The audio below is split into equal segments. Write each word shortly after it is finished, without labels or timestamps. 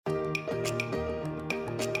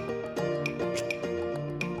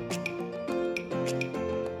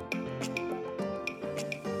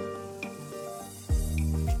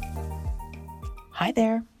Hi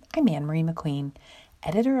there, I'm Ann Marie McQueen,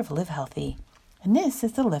 editor of Live Healthy, and this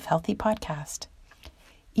is the Live Healthy podcast.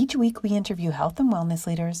 Each week we interview health and wellness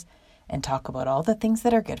leaders and talk about all the things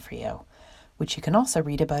that are good for you, which you can also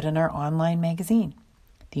read about in our online magazine,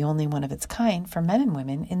 the only one of its kind for men and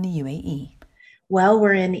women in the UAE. Well,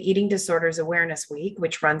 we're in Eating Disorders Awareness Week,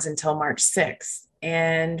 which runs until March 6th,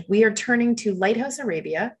 and we are turning to Lighthouse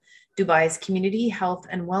Arabia, Dubai's Community Health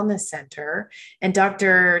and Wellness Center, and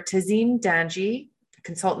Dr. Teizeem Dhanji, a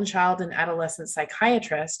consultant child and adolescent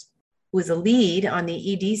psychiatrist, who is a lead on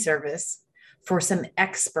the ED service, for some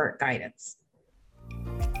expert guidance.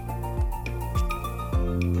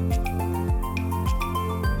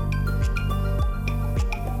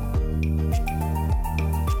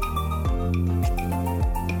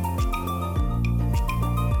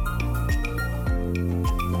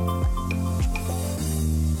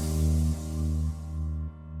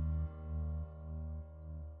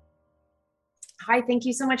 Hi, thank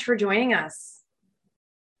you so much for joining us.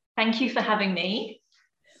 Thank you for having me.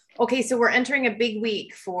 Okay, so we're entering a big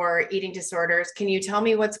week for eating disorders. Can you tell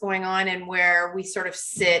me what's going on and where we sort of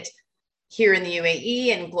sit here in the UAE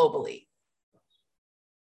and globally?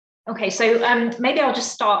 Okay, so maybe I'll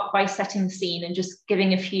just start by setting the scene and just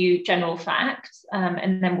giving a few general facts,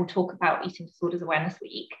 and then we'll talk about Eating Disorders Awareness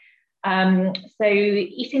Week. So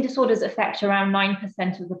eating disorders affect around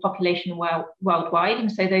 9% of the population worldwide.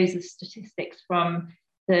 And so those are statistics from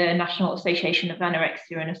the National Association of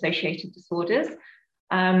Anorexia and Associated Disorders.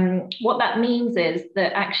 What that means is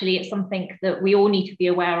that actually it's something that we all need to be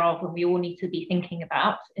aware of and we all need to be thinking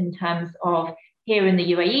about in terms of here in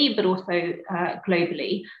the UAE, but also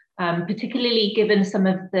globally, particularly given some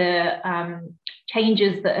of the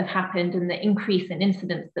changes that have happened and the increase in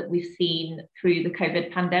incidence that we've seen through the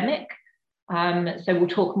COVID pandemic. So we'll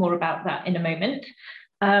talk more about that in a moment.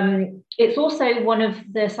 It's also one of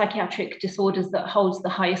the psychiatric disorders that holds the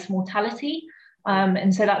highest mortality.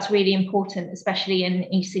 And so that's really important, especially in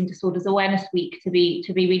Eating Disorders Awareness Week, to be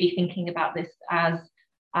really thinking about this as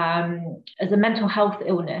a mental health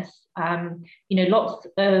illness. Lots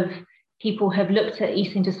of people have looked at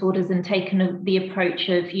eating disorders and taken the approach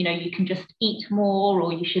of, you can just eat more,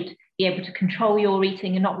 or you should be able to control your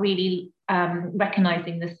eating, and not really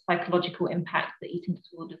recognizing the psychological impact that eating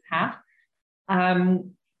disorders have.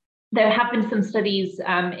 There have been some studies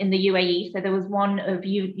in the UAE. So there was one of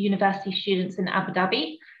university students in Abu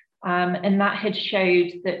Dhabi, and that had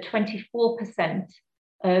showed that 24%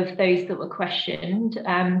 of those that were questioned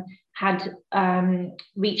had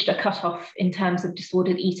reached a cutoff in terms of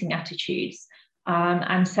disordered eating attitudes,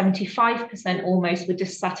 and 75% almost were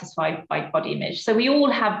dissatisfied by body image. So we all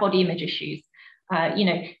have body image issues.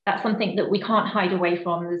 That's something that we can't hide away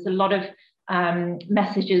from. There's a lot of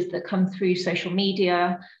messages that come through social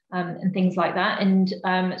media and things like that. And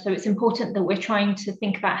so it's important that we're trying to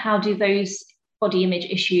think about how do those body image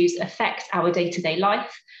issues affect our day-to-day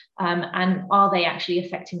life, and are they actually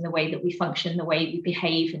affecting the way that we function, the way we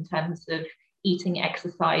behave in terms of eating,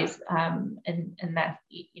 exercise, and that,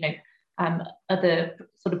 other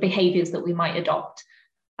sort of behaviors that we might adopt.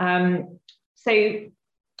 So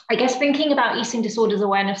I guess thinking about Eating Disorders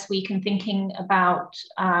Awareness Week and thinking about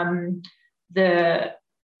the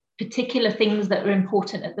particular things that are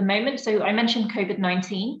important at the moment. So I mentioned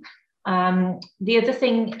COVID-19. The other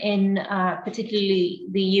thing in particularly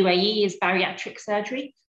the UAE is bariatric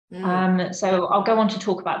surgery. So I'll go on to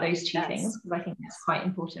talk about those two things because I think that's quite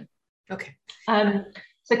important. Okay.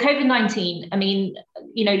 So COVID-19,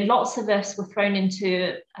 lots of us were thrown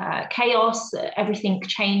into chaos. Everything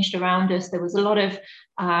changed around us. There was a lot of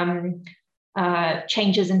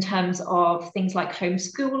changes in terms of things like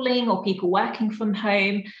homeschooling or people working from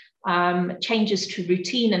home, changes to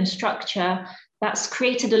routine and structure. That's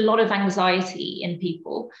created a lot of anxiety in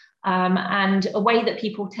people. And a way that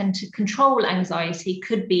people tend to control anxiety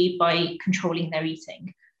could be by controlling their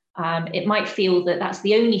eating. It might feel that that's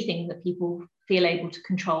the only thing that people feel able to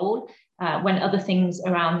control when other things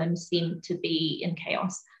around them seem to be in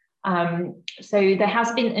chaos. So there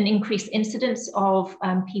has been an increased incidence of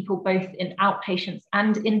people both in outpatients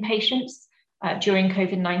and inpatients during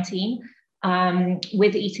COVID-19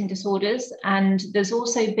 with eating disorders. And there's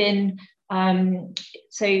also been,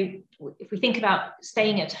 so if we think about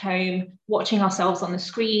staying at home, watching ourselves on the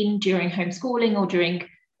screen during homeschooling or during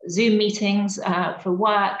Zoom meetings for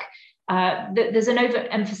work, there's an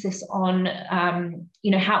overemphasis on,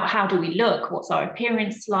 how do we look? What's our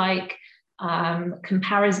appearance like?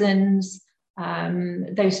 Comparisons,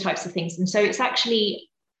 those types of things. And so it's actually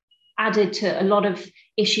added to a lot of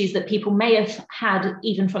issues that people may have had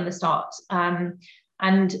even from the start. And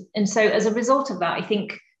so as a result of that, I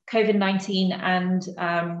think COVID-19 and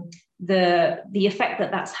the effect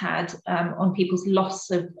that that's had on people's loss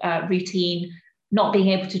of routine, not being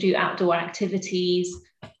able to do outdoor activities,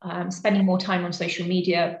 spending more time on social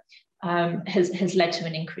media, has led to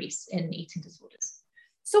an increase in eating disorders.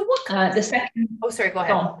 So what? The second. Oh, sorry. Go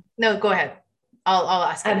ahead. No, go ahead. I'll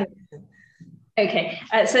ask. Okay.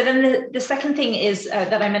 So then the second thing is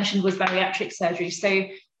that I mentioned was bariatric surgery. So,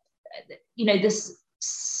 there's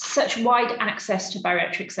such wide access to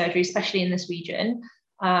bariatric surgery, especially in this region,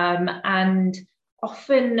 and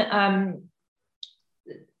often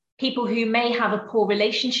people who may have a poor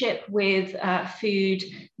relationship with food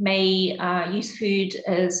may use food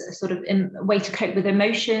as a sort of a way to cope with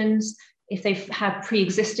emotions. If they've had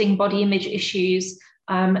pre-existing body image issues,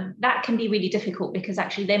 that can be really difficult because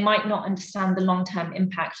actually they might not understand the long-term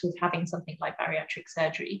impact of having something like bariatric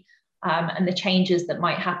surgery and the changes that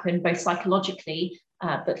might happen both psychologically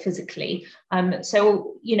but physically.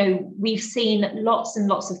 So, we've seen lots and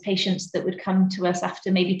lots of patients that would come to us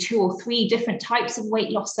after maybe 2 or 3 different types of weight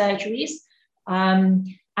loss surgeries.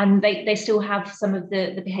 And they still have some of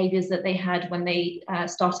the behaviors that they had when they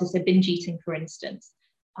started, so binge eating, for instance.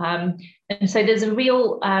 And so there's a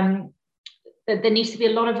real, there needs to be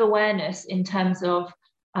a lot of awareness in terms of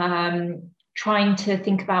trying to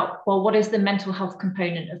think about, well, what is the mental health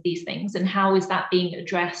component of these things and how is that being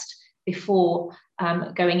addressed before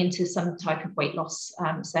going into some type of weight loss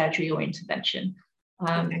surgery or intervention.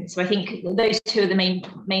 So I think those 2 are the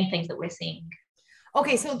main things that we're seeing.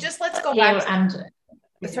 Okay, so just let's go back.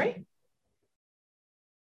 Sorry?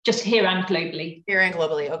 Just here and globally. Here and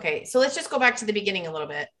globally. Okay, so let's just go back to the beginning a little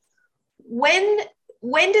bit. When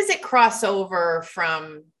does it cross over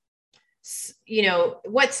from,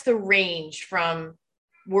 what's the range from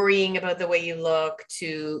worrying about the way you look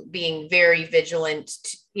to being very vigilant,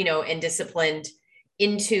 and disciplined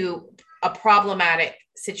into a problematic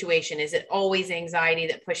situation? Is it always anxiety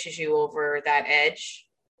that pushes you over that edge?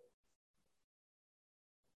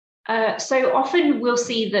 So often we'll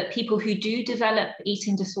see that people who do develop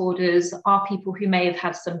eating disorders are people who may have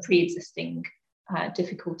had some pre-existing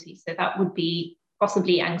difficulties. So that would be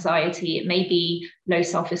possibly anxiety, it may be low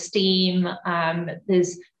self-esteem.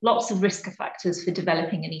 There's lots of risk factors for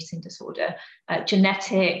developing an eating disorder,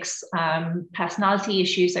 genetics, personality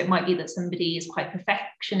issues. So it might be that somebody is quite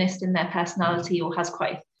perfectionist in their personality or has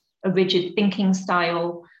quite a rigid thinking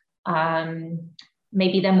style.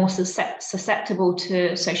 Maybe they're more susceptible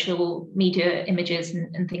to social media images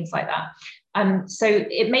and things like that. So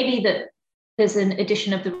it may be that there's an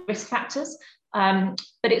addition of the risk factors,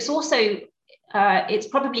 but it's also it's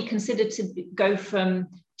probably considered to go from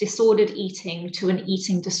disordered eating to an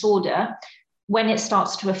eating disorder when it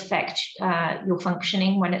starts to affect your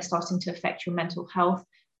functioning, when it's starting to affect your mental health.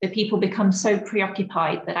 The people become so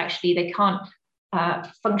preoccupied that actually they can't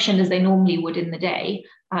function as they normally would in the day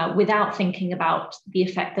without thinking about the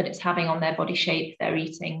effect that it's having on their body shape, their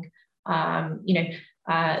eating.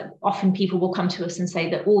 Often people will come to us and say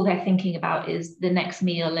that all they're thinking about is the next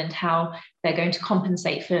meal and how they're going to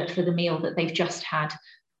compensate for the meal that they've just had.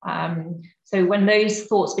 So when those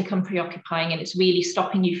thoughts become preoccupying and it's really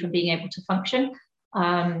stopping you from being able to function,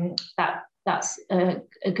 that's a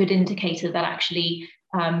good indicator that actually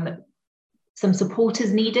some support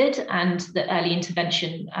is needed and that early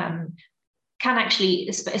intervention can actually,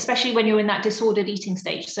 especially when you're in that disordered eating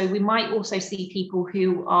stage. So we might also see people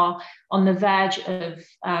who are on the verge of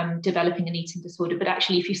developing an eating disorder, but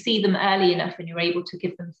actually if you see them early enough and you're able to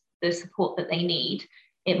give them the support that they need,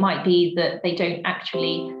 it might be that they don't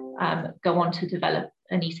actually go on to develop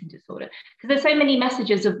an eating disorder. Because there's so many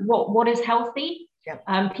messages of what is healthy.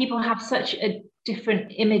 Yep. People have such a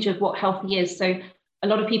different image of what healthy is. So a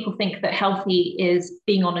lot of people think that healthy is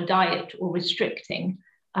being on a diet or restricting.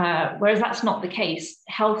 Whereas that's not the case.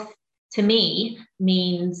 Health to me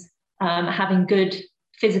means having good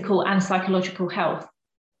physical and psychological health.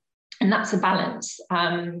 And that's a balance.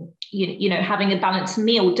 Having a balanced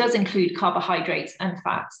meal does include carbohydrates and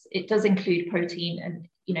fats. It does include protein and,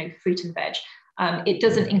 fruit and veg. It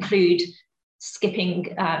doesn't include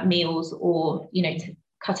skipping meals or,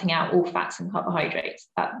 cutting out all fats and carbohydrates.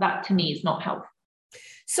 That to me is not health.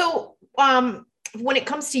 So, when it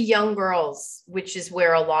comes to young girls, which is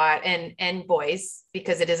where a lot, and boys,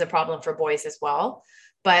 because it is a problem for boys as well,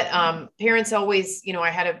 but parents always, I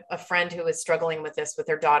had a friend who was struggling with this with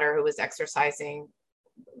her daughter who was exercising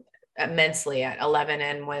immensely at 11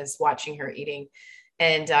 and was watching her eating.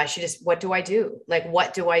 And what do I do? Like,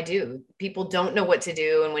 what do I do? People don't know what to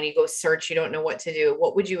do. And when you go search, you don't know what to do.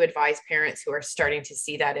 What would you advise parents who are starting to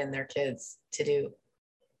see that in their kids to do?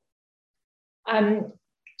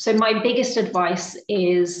 So my biggest advice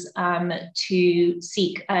is to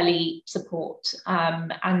seek early support.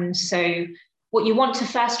 And so what you want to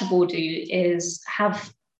first of all do is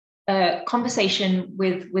have a conversation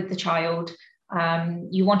with the child.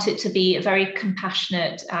 You want it to be a very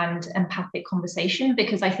compassionate and empathic conversation,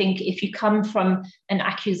 because I think if you come from an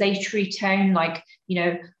accusatory tone, like,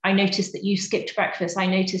 I noticed that you skipped breakfast, I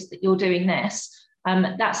noticed that you're doing this,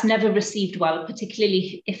 that's never received well,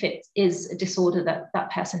 particularly if it is a disorder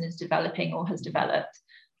that person is developing or has developed.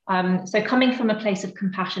 So coming from a place of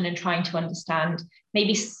compassion and trying to understand,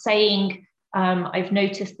 maybe saying, I've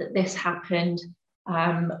noticed that this happened.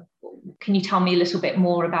 Can you tell me a little bit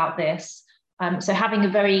more about this? So having a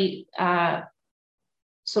very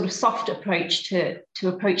sort of soft approach to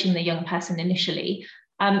approaching the young person initially,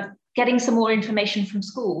 getting some more information from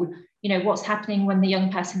school, what's happening when the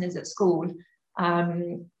young person is at school,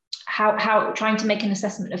 how trying to make an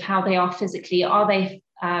assessment of how they are physically. Are they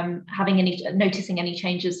noticing any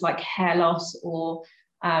changes like hair loss or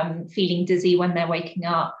feeling dizzy when they're waking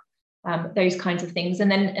up? Those kinds of things, and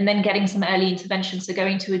then getting some early intervention. So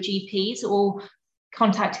going to a GP's or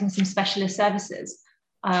contacting some specialist services.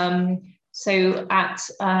 So at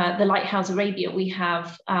the Lighthouse Arabia, we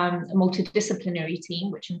have a multidisciplinary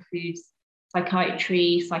team, which includes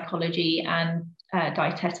psychiatry, psychology, and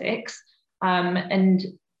dietetics.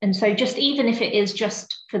 And so just even if it is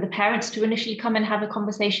just for the parents to initially come and have a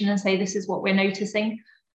conversation and say, this is what we're noticing,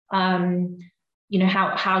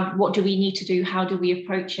 what do we need to do? How do we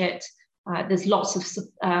approach it? There's lots of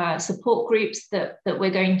support groups that we're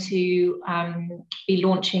going to be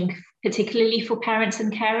launching, particularly for parents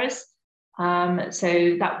and carers.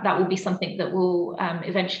 So that will be something that will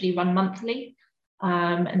eventually run monthly,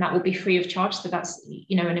 and that will be free of charge. So that's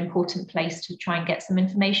an important place to try and get some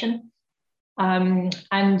information. And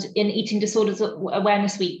in Eating Disorders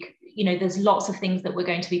Awareness Week, there's lots of things that we're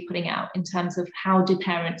going to be putting out in terms of how do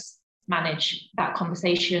parents manage that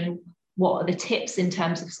conversation. What are the tips in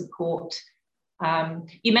terms of support?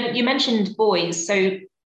 You mentioned boys, so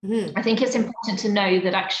I think it's important to know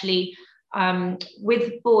that actually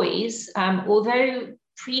with boys, although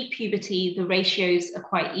pre-puberty the ratios are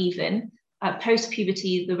quite even,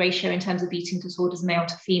 post-puberty the ratio in terms of eating disorders male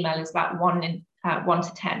to female is about 1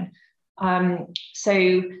 to 10.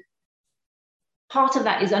 So part of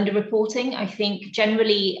that is underreporting. I think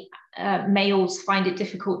generally males find it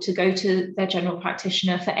difficult to go to their general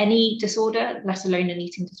practitioner for any disorder, let alone an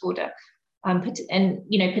eating disorder. And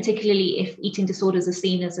particularly if eating disorders are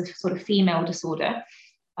seen as a sort of female disorder,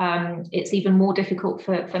 it's even more difficult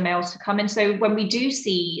for males to come in. So when we do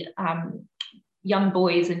see young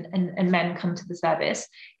boys and men come to the service,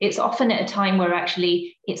 it's often at a time where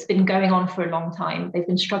actually it's been going on for a long time. They've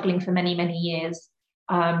been struggling for many, many years.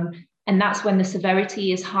 And that's when the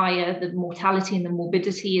severity is higher, the mortality and the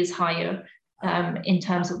morbidity is higher in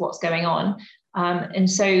terms of what's going on. And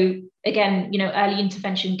so again, early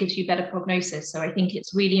intervention gives you better prognosis. So I think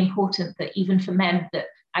it's really important that even for men, that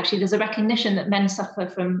actually there's a recognition that men suffer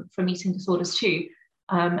from eating disorders too,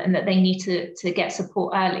 and that they need to get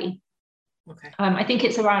support early. Okay. I think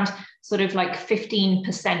it's around sort of like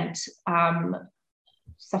 15%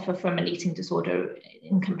 suffer from an eating disorder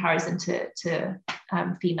in comparison to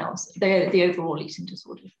females, the overall eating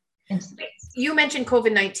disorder incidence. You mentioned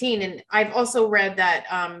COVID-19, and I've also read that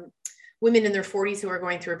women in their 40s who are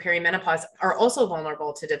going through perimenopause are also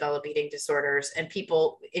vulnerable to develop eating disorders, and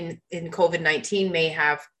people in COVID-19 may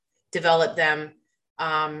have developed them.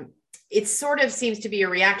 It sort of seems to be a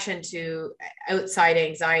reaction to outside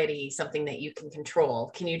anxiety, something that you can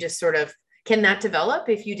control. Can you just can that develop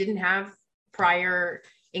if you didn't have prior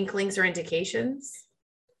inklings or indications?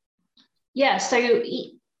 Yeah, so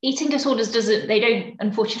eating disorders don't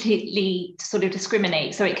unfortunately sort of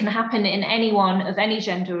discriminate. So it can happen in anyone of any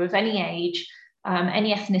gender, of any age,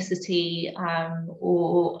 any ethnicity,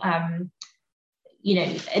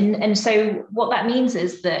 and so what that means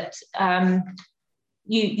is that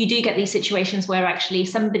you do get these situations where actually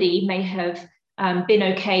somebody may have been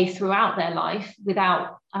okay throughout their life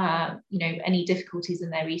without any difficulties in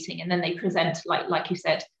their eating, and then they present like you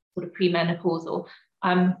said, sort of premenopausal.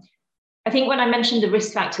 I think when I mentioned the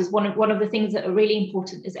risk factors, one of the things that are really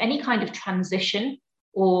important is any kind of transition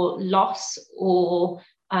or loss or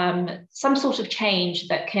some sort of change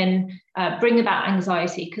that can bring about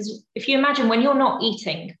anxiety. Because if you imagine when you're not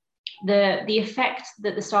eating, the effect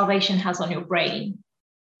that the starvation has on your brain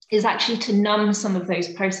is actually to numb some of those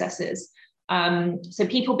processes. So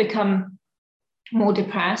people become more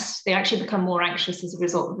depressed, they actually become more anxious as a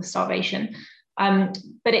result of the starvation.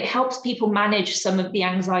 But it helps people manage some of the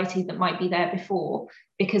anxiety that might be there before,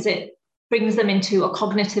 because it brings them into a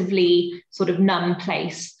cognitively sort of numb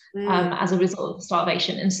place as a result of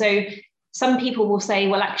starvation. And so some people will say,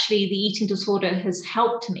 well, actually, the eating disorder has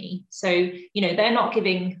helped me. So, they're not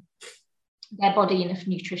giving their body enough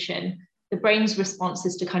nutrition. The brain's response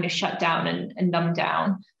is to kind of shut down and numb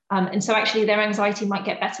down. And so actually their anxiety might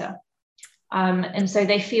get better. And so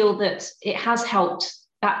they feel that it has helped,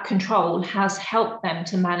 that control has helped them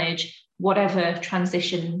to manage whatever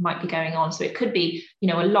transition might be going on. So it could be,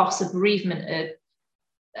 a loss, a bereavement,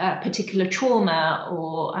 a particular trauma,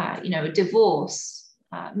 or, a divorce,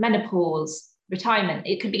 menopause, retirement.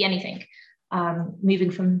 It could be anything,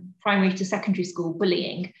 moving from primary to secondary school,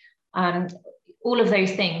 bullying. All of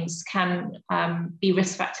those things can be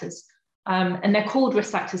risk factors. And they're called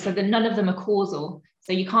risk factors, so that none of them are causal.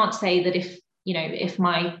 So you can't say that if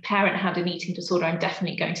my parent had an eating disorder, I'm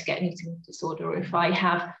definitely going to get an eating disorder. Or if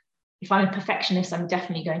I'm a perfectionist, I'm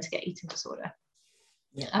definitely going to get eating disorder.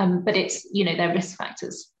 Yeah. But it's, they're risk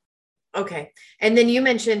factors. Okay. And then you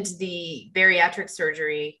mentioned the bariatric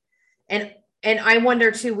surgery. And I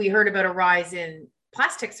wonder too, we heard about a rise in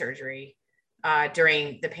plastic surgery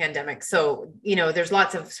during the pandemic. So, there's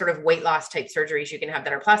lots of sort of weight loss type surgeries you can have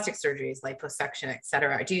that are plastic surgeries, liposuction, et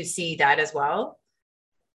cetera. Do you see that as well?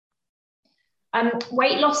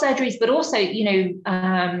 Weight loss surgeries, but also,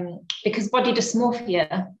 because body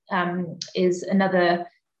dysmorphia is another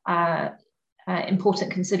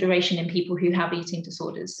important consideration in people who have eating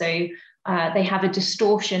disorders. So they have a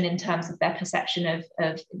distortion in terms of their perception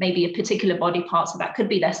of maybe a particular body part. So that could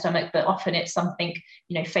be their stomach, but often it's something,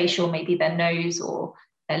 facial, maybe their nose or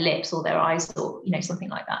their lips or their eyes or, something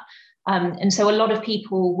like that. And so a lot of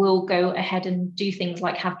people will go ahead and do things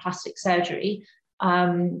like have plastic surgery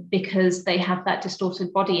because they have that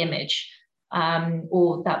distorted body image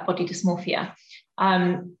or that body dysmorphia.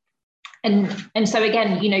 And so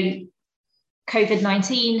again,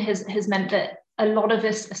 COVID-19 has meant that a lot of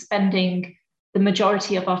us are spending the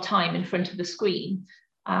majority of our time in front of a screen,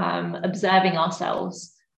 observing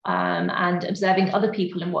ourselves and observing other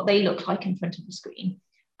people and what they look like in front of the screen.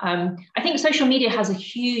 I think social media has a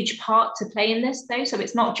huge part to play in this, though. So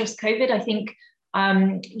it's not just COVID. I think,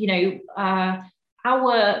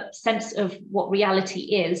 our sense of what reality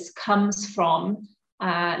is comes from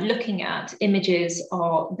looking at images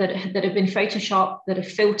that have been photoshopped, that are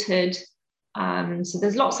filtered. So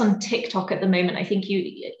there's lots on TikTok at the moment. I think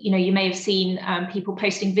you may have seen people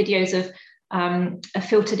posting videos of a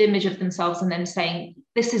filtered image of themselves and then saying,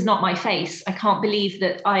 this is not my face. I can't believe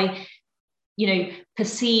that I,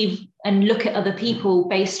 perceive and look at other people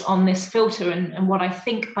based on this filter and what I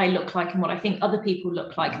think I look like and what I think other people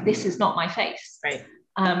look like. This is not my face. Right.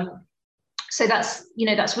 So that's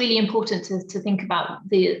really important to think about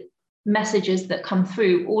the messages that come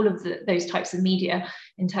through all of those types of media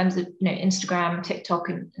in terms of Instagram, TikTok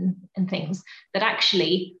and things, that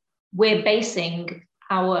actually we're basing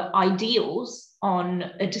our ideals on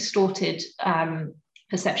a distorted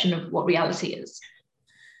perception of what reality is.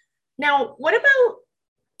 Now, what about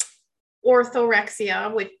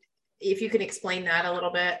orthorexia? If you can explain that a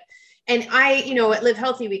little bit. And at Live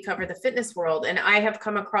Healthy, we cover the fitness world, and I have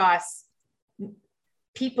come across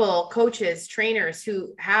people, coaches, trainers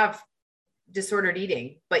who have disordered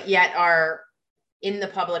eating, but yet are in the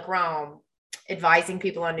public realm advising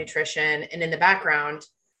people on nutrition, and in the background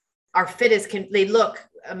are fit as can. They look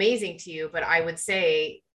amazing to you, but I would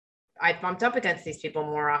say I've bumped up against these people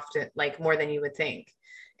more often, like more than you would think.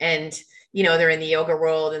 And, they're in the yoga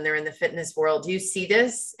world and they're in the fitness world. Do you see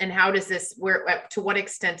this? And how does this, to what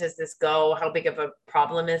extent does this go? How big of a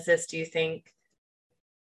problem is this, do you think?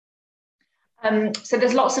 So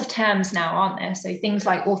there's lots of terms now, aren't there? So things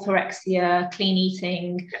like orthorexia, clean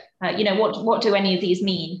eating, what do any of these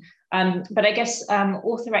mean? But I guess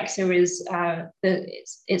orthorexia is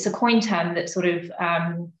it's a coin term that sort of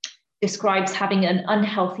describes having an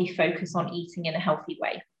unhealthy focus on eating in a healthy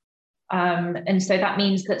way. And so that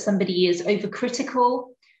means that somebody is overcritical,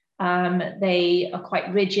 they are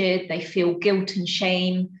quite rigid, they feel guilt and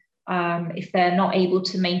shame if they're not able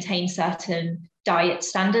to maintain certain diet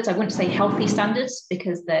standards. I wouldn't say healthy standards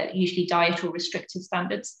because they're usually diet or restrictive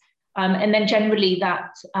standards. And then generally that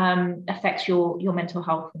affects your mental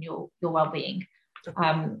health and your well-being.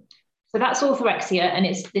 So that's orthorexia, and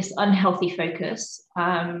it's this unhealthy focus,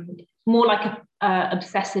 more like a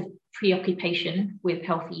obsessive preoccupation with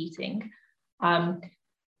healthy eating.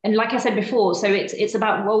 And like I said before, so it's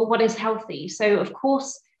about, well, what is healthy? So of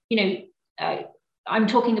course, I'm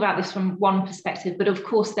talking about this from one perspective, but of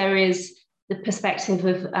course there is the perspective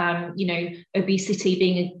of, obesity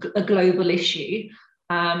being a global issue.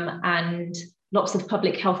 And lots of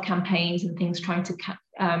public health campaigns and things trying to,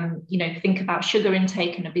 think about sugar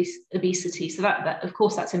intake and obesity. So that of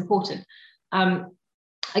course, that's important.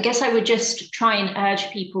 I guess I would just try and urge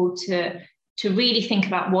people to really think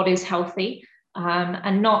about what is healthy,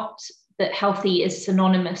 and not that healthy is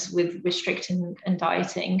synonymous with restricting and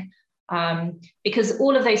dieting, because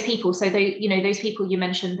all of those people, so those people you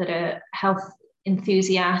mentioned that are health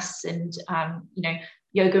enthusiasts and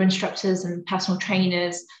yoga instructors and personal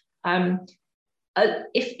trainers,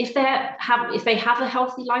 if they have a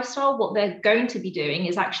healthy lifestyle, what they're going to be doing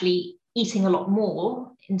is actually eating a lot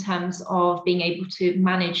more in terms of being able to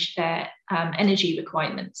manage their energy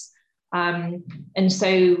requirements. And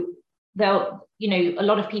so they'll, a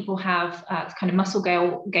lot of people have kind of muscle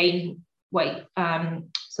gain weight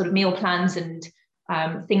sort of meal plans and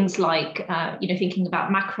things like, thinking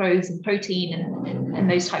about macros and protein and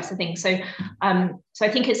those types of things. So I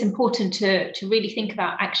think it's important to really think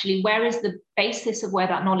about actually where is the basis of where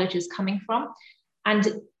that knowledge is coming from.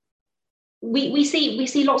 And we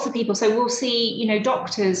see lots of people. So we'll see,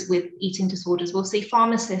 doctors with eating disorders, we'll see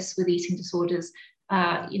pharmacists with eating disorders,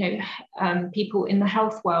 people in the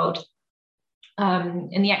health world,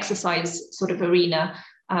 in the exercise sort of arena.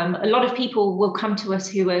 A lot of people will come to us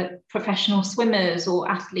who are professional swimmers or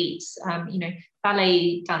athletes,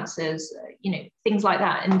 ballet dancers, things like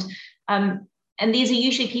that. And these are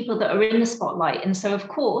usually people that are in the spotlight. And so, of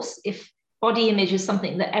course, if body image is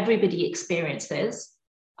something that everybody experiences,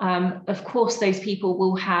 of course, those people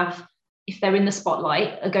will have, if they're in the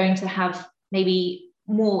spotlight, are going to have maybe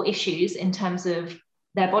more issues in terms of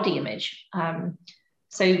their body image.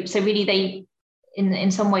 So really they,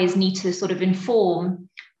 in some ways, need to sort of inform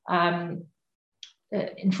their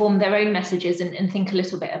own messages and think a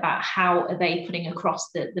little bit about how are they putting across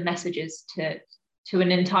the messages to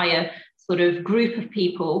an entire sort of group of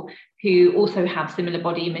people who also have similar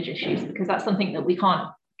body image issues, because that's something that we can't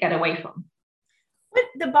get away from. With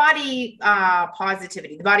the body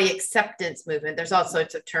positivity, the body acceptance movement, there's all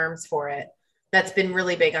sorts of terms for it, that's been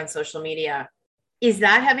really big on social media. Is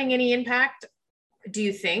that having any impact, do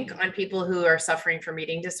you think, on people who are suffering from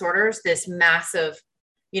eating disorders? This massive,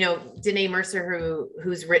 Danae Mercer,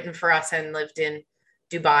 who's written for us and lived in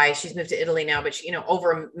Dubai, she's moved to Italy now, but she,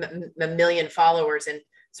 over a million followers, and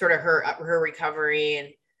sort of her recovery and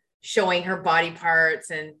showing her body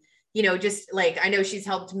parts, and just like, I know she's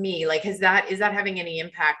helped me. Like, is that having any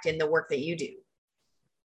impact in the work that you do?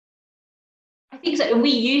 I think so. And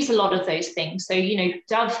we use a lot of those things. So,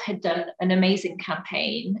 Dove had done an amazing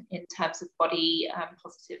campaign in terms of body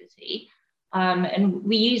positivity. And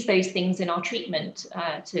we use those things in our treatment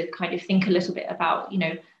to kind of think a little bit about,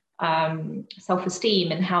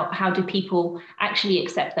 self-esteem and how do people actually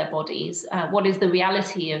accept their bodies? What is the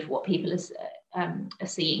reality of what people are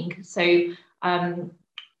seeing? So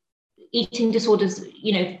eating disorders,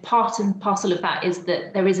 part and parcel of that is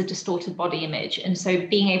that there is a distorted body image. And so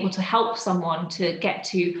being able to help someone to get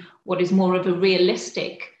to what is more of a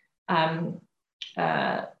realistic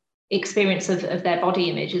experience of their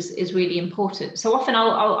body image is really important. So often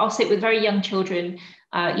I'll sit with very young children,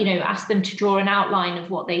 ask them to draw an outline of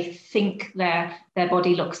what they think their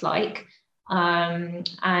body looks like. And,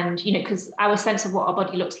 because our sense of what our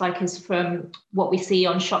body looks like is from what we see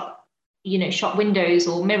on shop windows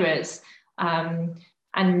or mirrors, and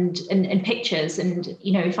pictures. And,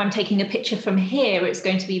 if I'm taking a picture from here, it's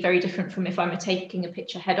going to be very different from if I'm taking a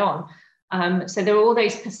picture head on. So there are all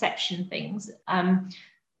those perception things.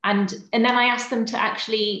 And then I ask them to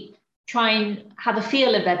actually try and have a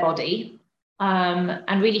feel of their body,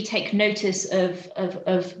 and really take notice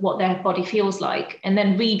of what their body feels like, and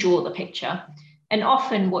then redraw the picture. And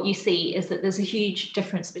often what you see is that there's a huge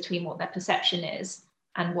difference between what their perception is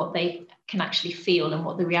and what they can actually feel and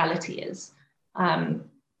what the reality is.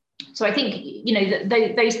 So I think,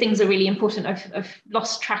 those things are really important. I've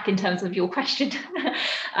lost track in terms of your question,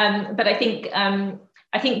 but I think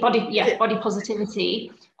body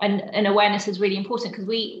positivity and awareness is really important, because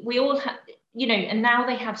we all have, and now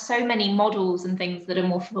they have so many models and things that are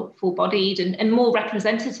more full-bodied and more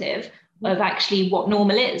representative of actually what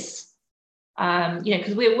normal is.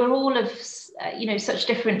 Because we're all of such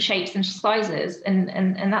different shapes and sizes,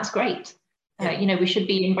 and that's great. We should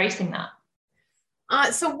be embracing that.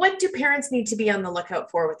 So what do parents need to be on the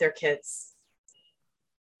lookout for with their kids,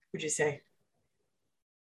 would you say?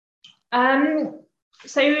 So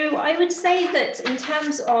I would say that in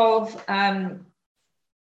terms of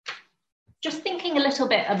just thinking a little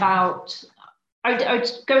bit about, I would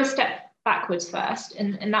go a step backwards first,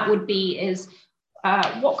 and that would be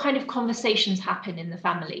what kind of conversations happen in the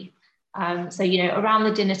family. So, around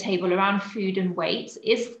the dinner table, around food and weight,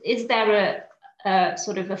 is there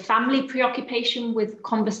sort of a family preoccupation with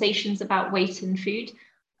conversations about weight and food,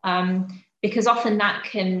 because often that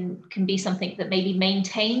can be something that maybe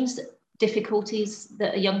maintains difficulties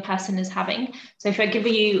that a young person is having. So if I give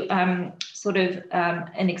you an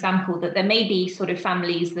example, that there may be sort of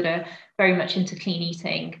families that are very much into clean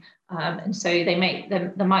eating, and so there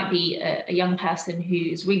might be a young person who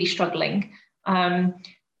is really struggling,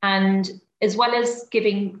 and as well as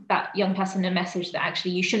giving that young person a message that actually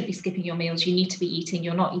you shouldn't be skipping your meals, you need to be eating,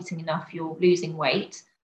 you're not eating enough, you're losing weight.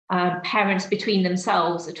 Parents between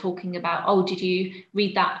themselves are talking about, oh, did you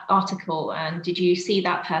read that article, and did you see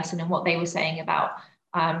that person and what they were saying about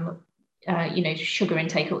sugar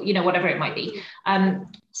intake, or whatever it might be.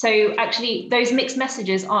 So actually those mixed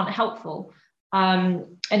messages aren't helpful,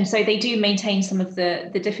 and so they do maintain some of the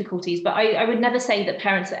difficulties. But I would never say that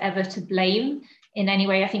parents are ever to blame in any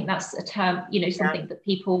way. I think that's a term, something that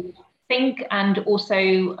people think, and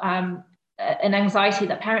also an anxiety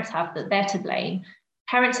that parents have, that they're to blame.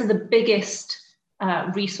 Parents are the biggest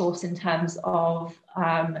resource in terms of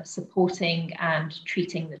supporting and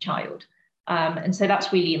treating the child. And so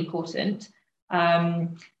that's really important.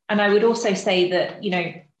 And I would also say that,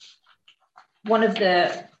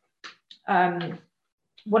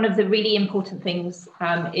 one of the really important things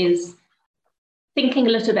is thinking a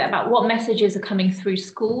little bit about what messages are coming through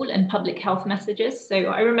school and public health messages. So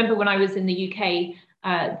I remember when I was in the UK,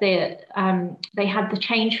 they had the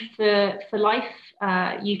Change for Life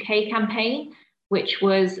UK campaign, which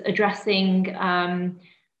was addressing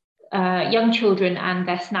young children and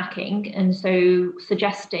their snacking. And so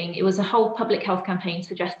it was a whole public health campaign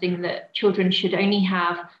suggesting that children should only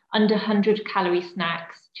have under 100 calorie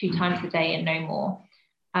snacks 2 times a day and no more.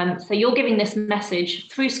 So you're giving this message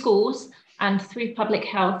through schools and through public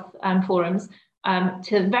health forums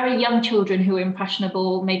to very young children who are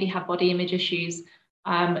impressionable, maybe have body image issues,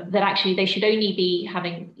 that actually they should only be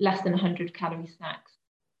having less than 100 calorie snacks.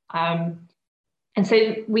 And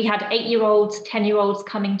so we had 8-year-olds, 10-year-olds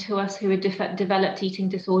coming to us who had developed eating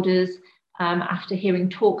disorders after hearing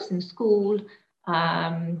talks in school,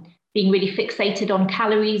 being really fixated on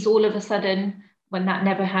calories all of a sudden, when that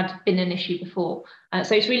never had been an issue before.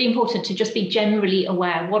 So it's really important to just be generally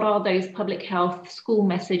aware. What are those public health school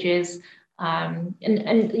messages? And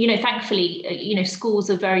thankfully, schools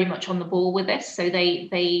are very much on the ball with this. So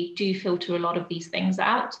they do filter a lot of these things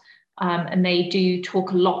out. And they do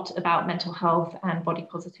talk a lot about mental health and body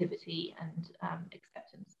positivity and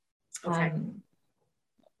acceptance. Okay.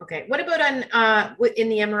 Okay. What about in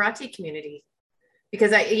the Emirati community?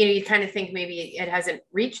 Because you kind of think maybe it hasn't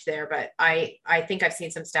reached there, but I think I've seen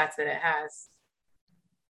some stats that it has.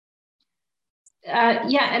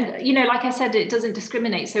 And like I said, it doesn't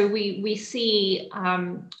discriminate. So we see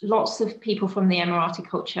lots of people from the Emirati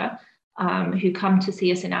culture who come to see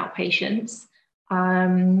us in outpatients.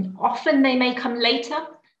 Often they may come later.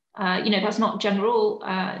 That's not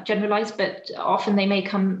generalized, but often they may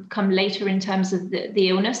come later in terms of the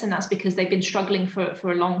illness, and that's because they've been struggling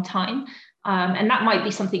for a long time. And that might be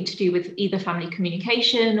something to do with either family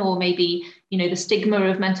communication, or maybe, the stigma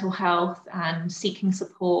of mental health and seeking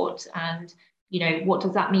support. And, what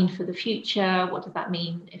does that mean for the future? What does that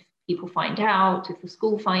mean if people find out, if the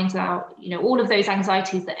school finds out, all of those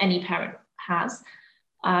anxieties that any parent has.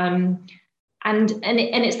 And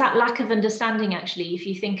it's that lack of understanding, actually, if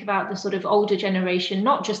you think about the sort of older generation,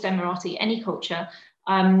 not just Emirati, any culture,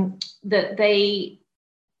 that they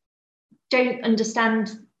don't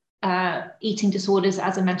understand eating disorders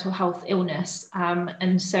as a mental health illness.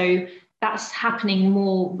 And so that's happening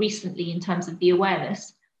more recently in terms of the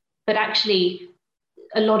awareness. But actually,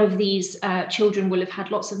 a lot of these children will have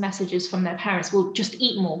had lots of messages from their parents, well, just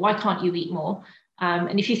eat more. Why can't you eat more?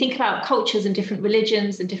 And if you think about cultures and different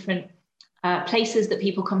religions and different places that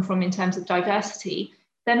people come from in terms of diversity,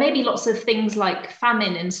 there may be lots of things like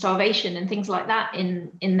famine and starvation and things like that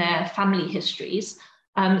in their family histories.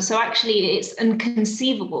 So actually, it's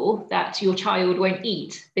inconceivable that your child won't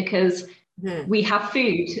eat because we have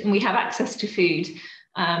food and we have access to food.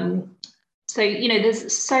 So,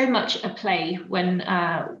 there's so much at play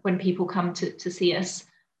when people come to see us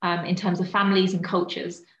in terms of families and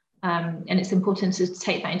cultures. And it's important to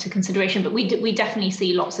take that into consideration. But we definitely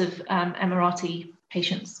see lots of Emirati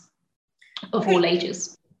patients of all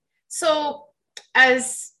ages. So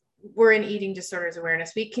as we're in Eating Disorders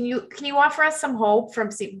Awareness Week, can you offer us some hope from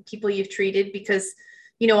people you've treated? Because,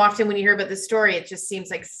 often when you hear about the story, it just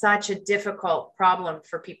seems like such a difficult problem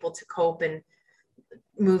for people to cope and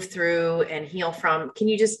move through and heal from. Can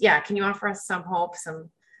you offer us some hope,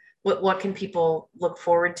 what can people look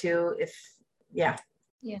forward to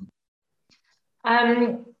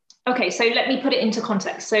Okay, so let me put it into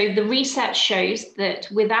context. So the research shows that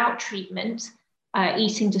without treatment,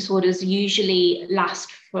 eating disorders usually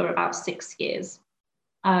last for about 6 years.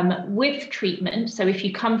 With treatment, so if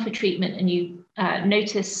you come for treatment and you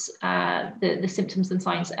notice the symptoms and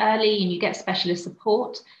signs early and you get specialist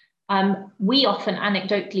support, we often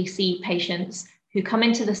anecdotally see patients who come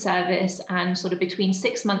into the service and sort of between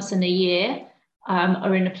 6 months and a year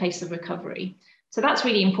are in a place of recovery. So that's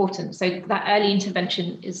really important. So that early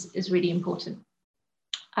intervention is really important.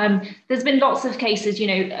 There's been lots of cases,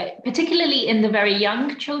 particularly in the very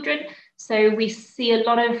young children. So we see a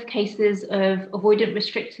lot of cases of avoidant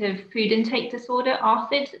restrictive food intake disorder,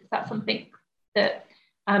 ARFID. Is that something that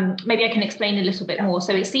maybe I can explain a little bit more?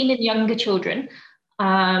 So it's seen in younger children.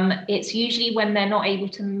 It's usually when they're not able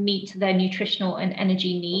to meet their nutritional and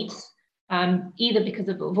energy needs, either because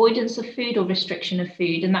of avoidance of food or restriction of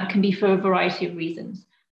food, and that can be for a variety of reasons.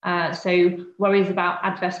 So worries about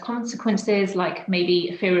adverse consequences, like maybe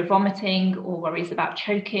a fear of vomiting, or worries about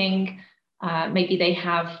choking. Maybe they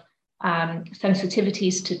have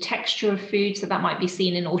sensitivities to texture of food, so that might be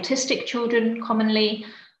seen in autistic children commonly.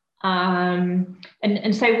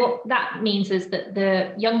 And so what that means is that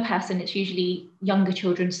the young person, it's usually younger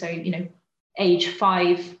children, so age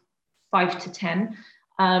 5 to 10.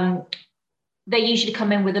 They usually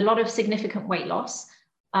come in with a lot of significant weight loss,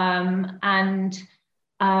 and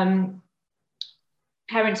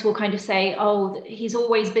parents will kind of say, oh, he's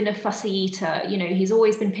always been a fussy eater, he's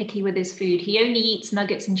always been picky with his food, he only eats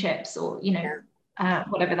nuggets and chips, or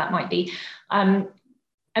whatever that might be.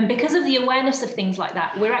 And because of the awareness of things like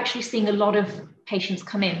that, we're actually seeing a lot of patients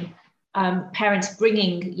come in, parents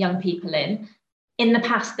bringing young people in. In the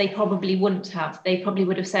past, they probably wouldn't have. They probably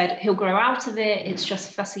would have said, he'll grow out of it, it's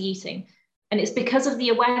just fussy eating. And it's because of the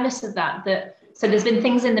awareness of that, so there's been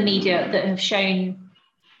things in the media that have shown,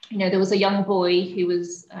 there was a young boy who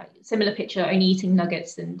was, similar picture, only eating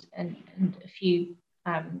nuggets and a few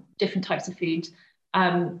different types of food,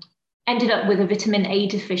 ended up with a vitamin A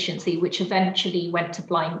deficiency, which eventually went to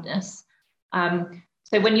blindness.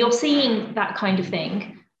 So when you're seeing that kind of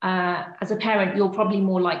thing, as a parent, you're probably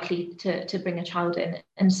more likely to bring a child in.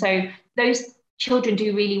 And so those children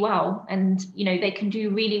do really well, and they can do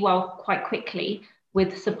really well quite quickly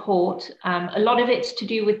with support. A lot of it's to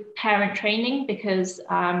do with parent training, because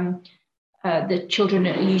the children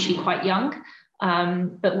are usually quite young,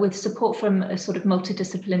 but with support from a sort of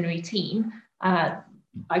multidisciplinary team,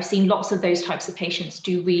 I've seen lots of those types of patients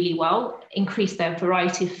do really well, increase their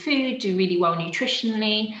variety of food, do really well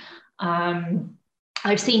nutritionally.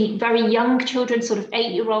 I've seen very young children, sort of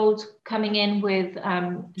 8-year-olds, coming in with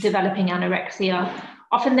developing anorexia.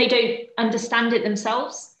 Often they don't understand it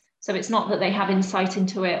themselves. So it's not that they have insight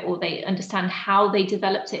into it or they understand how they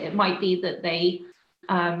developed it. It might be that they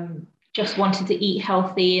just wanted to eat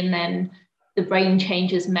healthy, and then the brain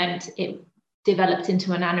changes meant it developed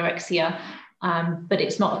into an anorexia. But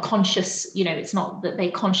it's not a conscious, it's not that they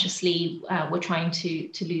consciously were trying to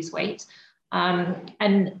lose weight.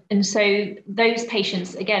 And so those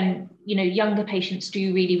patients, again, younger patients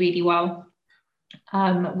do really, really well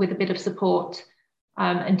with a bit of support,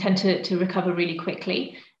 and tend to recover really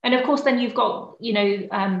quickly. And of course, then you've got,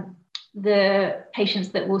 the patients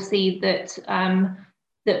that will see that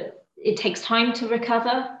that it takes time to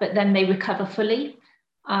recover, but then they recover fully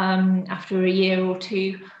after a year or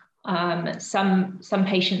two. Some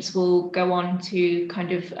patients will go on to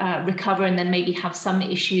kind of recover and then maybe have some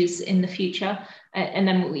issues in the future. And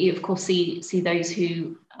then we, of course, see those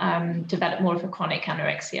who develop more of a chronic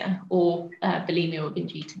anorexia or bulimia or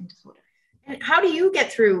binge eating disorder. And how do you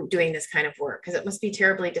get through doing this kind of work? Because it must be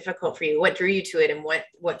terribly difficult for you. What drew you to it, and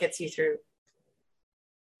what gets you through?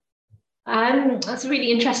 That's a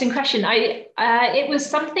really interesting question. It was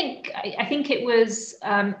something, I think it was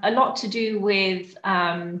a lot to do with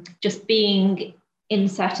just being in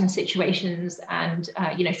certain situations and,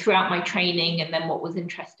 throughout my training, and then what was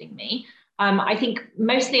interesting me. I think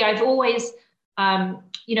mostly I've always, I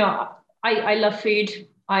love food.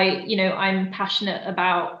 I'm passionate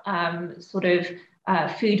about sort of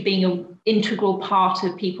food being an integral part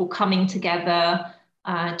of people coming together,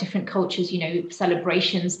 different cultures,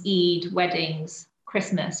 celebrations, Eid, weddings,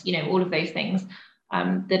 Christmas, all of those things,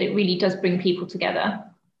 that it really does bring people together.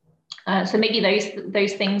 So maybe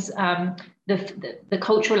those things, the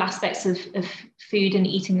cultural aspects of food and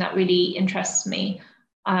eating, that really interests me.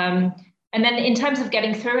 And then in terms of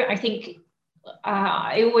getting through it, I think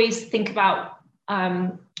I always think about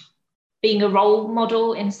being a role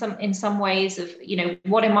model in some ways of,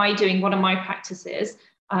 what am I doing? What are my practices?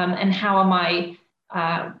 And how am I,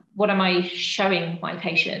 what am I showing my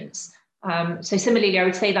patients? So similarly, I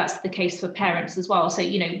would say that's the case for parents as well. So,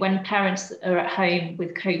 when parents are at home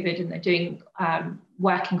with COVID and they're doing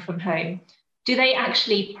working from home, do they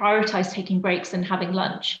actually prioritize taking breaks and having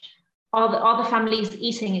lunch? Are the families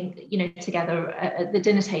eating, together at the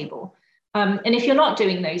dinner table? And if you're not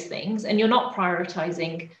doing those things and you're not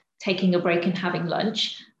prioritizing taking a break and having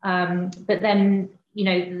lunch, but then,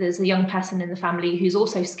 there's a young person in the family who's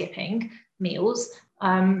also skipping meals,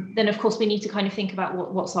 then of course we need to kind of think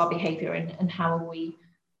about what's our behavior and how are we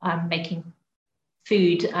making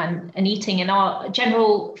food and eating and our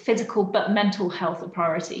general physical but mental health a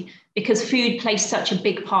priority, because food plays such a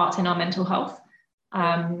big part in our mental health.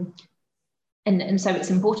 And so it's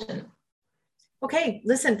important. Okay,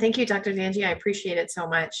 listen, thank you, Dr. Dhanji. I appreciate it so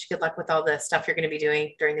much. Good luck with all the stuff you're going to be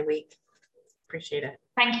doing during the week. Appreciate it.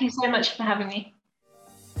 Thank you so much for having me.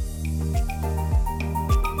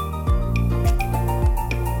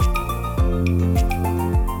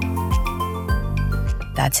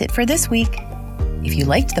 That's it for this week. If you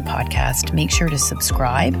liked the podcast, make sure to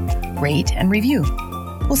subscribe, rate, and review.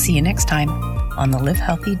 We'll see you next time on the Live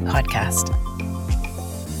Healthy podcast.